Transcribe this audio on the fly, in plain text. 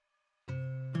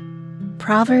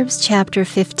Proverbs chapter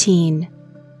 15.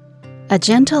 A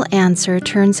gentle answer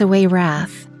turns away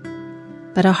wrath,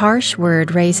 but a harsh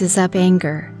word raises up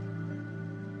anger.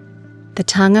 The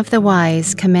tongue of the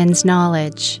wise commends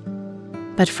knowledge,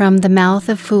 but from the mouth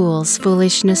of fools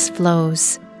foolishness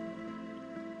flows.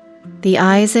 The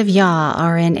eyes of Yah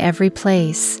are in every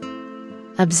place,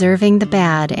 observing the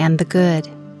bad and the good.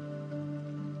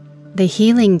 The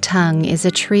healing tongue is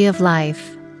a tree of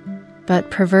life,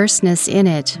 but perverseness in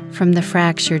it from the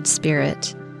fractured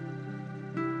spirit.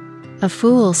 A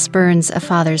fool spurns a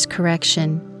father's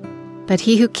correction, but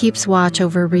he who keeps watch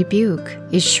over rebuke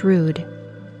is shrewd.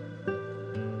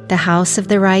 The house of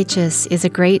the righteous is a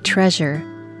great treasure,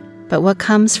 but what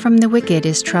comes from the wicked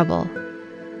is trouble.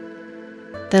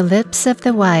 The lips of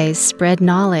the wise spread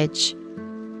knowledge,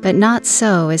 but not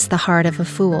so is the heart of a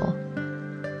fool.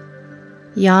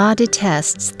 Yah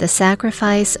detests the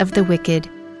sacrifice of the wicked,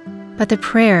 but the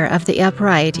prayer of the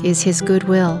upright is his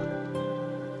goodwill.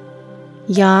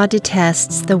 Yah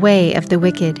detests the way of the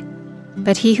wicked,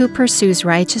 but he who pursues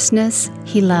righteousness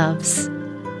he loves.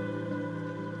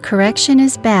 Correction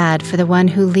is bad for the one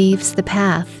who leaves the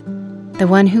path. The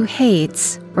one who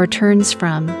hates or turns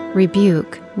from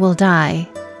rebuke will die.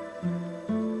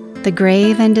 The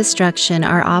grave and destruction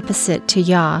are opposite to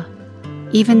Yah,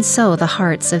 even so the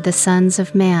hearts of the sons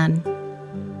of man.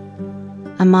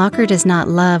 A mocker does not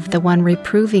love the one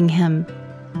reproving him.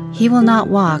 He will not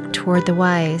walk toward the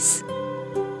wise.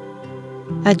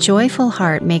 A joyful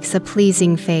heart makes a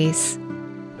pleasing face,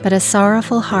 but a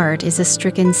sorrowful heart is a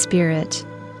stricken spirit.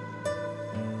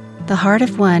 The heart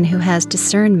of one who has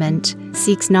discernment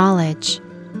seeks knowledge,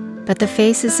 but the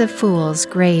faces of fools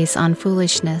graze on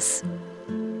foolishness.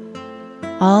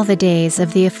 All the days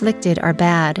of the afflicted are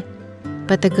bad,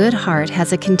 but the good heart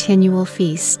has a continual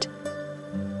feast.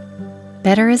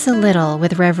 Better is a little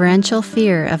with reverential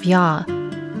fear of Yah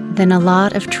than a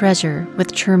lot of treasure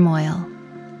with turmoil.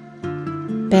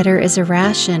 Better is a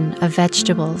ration of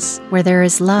vegetables where there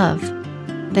is love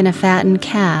than a fattened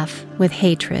calf with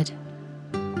hatred.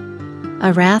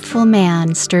 A wrathful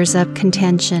man stirs up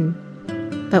contention,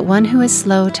 but one who is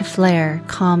slow to flare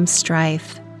calms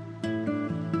strife.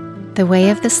 The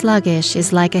way of the sluggish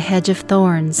is like a hedge of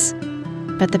thorns,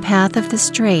 but the path of the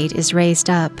straight is raised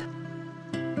up.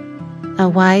 A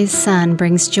wise son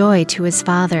brings joy to his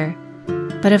father,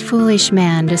 but a foolish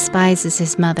man despises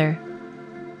his mother.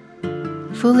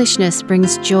 Foolishness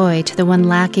brings joy to the one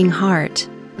lacking heart,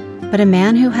 but a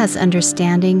man who has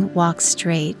understanding walks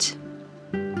straight.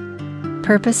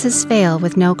 Purposes fail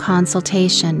with no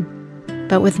consultation,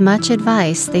 but with much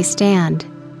advice they stand.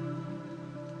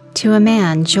 To a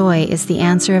man joy is the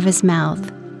answer of his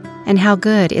mouth, and how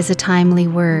good is a timely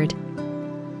word.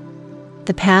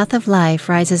 The path of life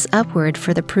rises upward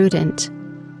for the prudent,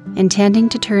 intending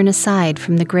to turn aside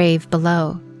from the grave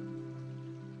below.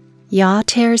 Yah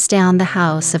tears down the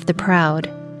house of the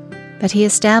proud, but he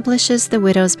establishes the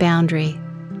widow's boundary.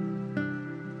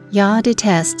 Yah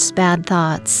detests bad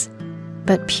thoughts,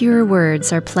 but pure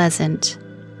words are pleasant.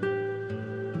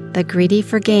 The greedy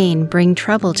for gain bring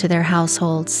trouble to their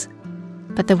households,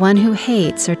 but the one who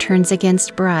hates or turns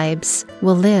against bribes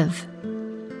will live.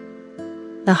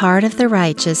 The heart of the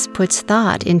righteous puts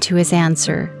thought into his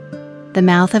answer. The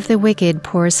mouth of the wicked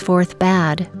pours forth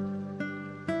bad.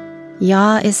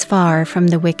 Yah is far from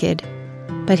the wicked,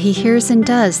 but he hears and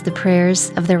does the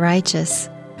prayers of the righteous.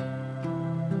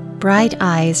 Bright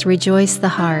eyes rejoice the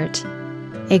heart.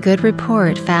 A good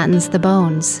report fattens the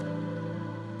bones.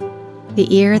 The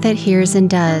ear that hears and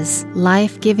does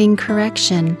life-giving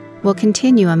correction will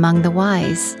continue among the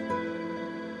wise.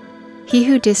 He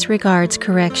who disregards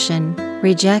correction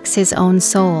rejects his own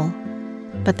soul,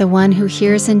 but the one who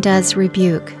hears and does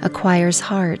rebuke acquires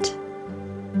heart.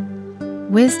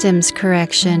 Wisdom's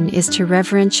correction is to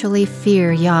reverentially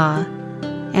fear Yah,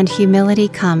 and humility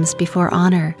comes before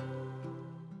honor.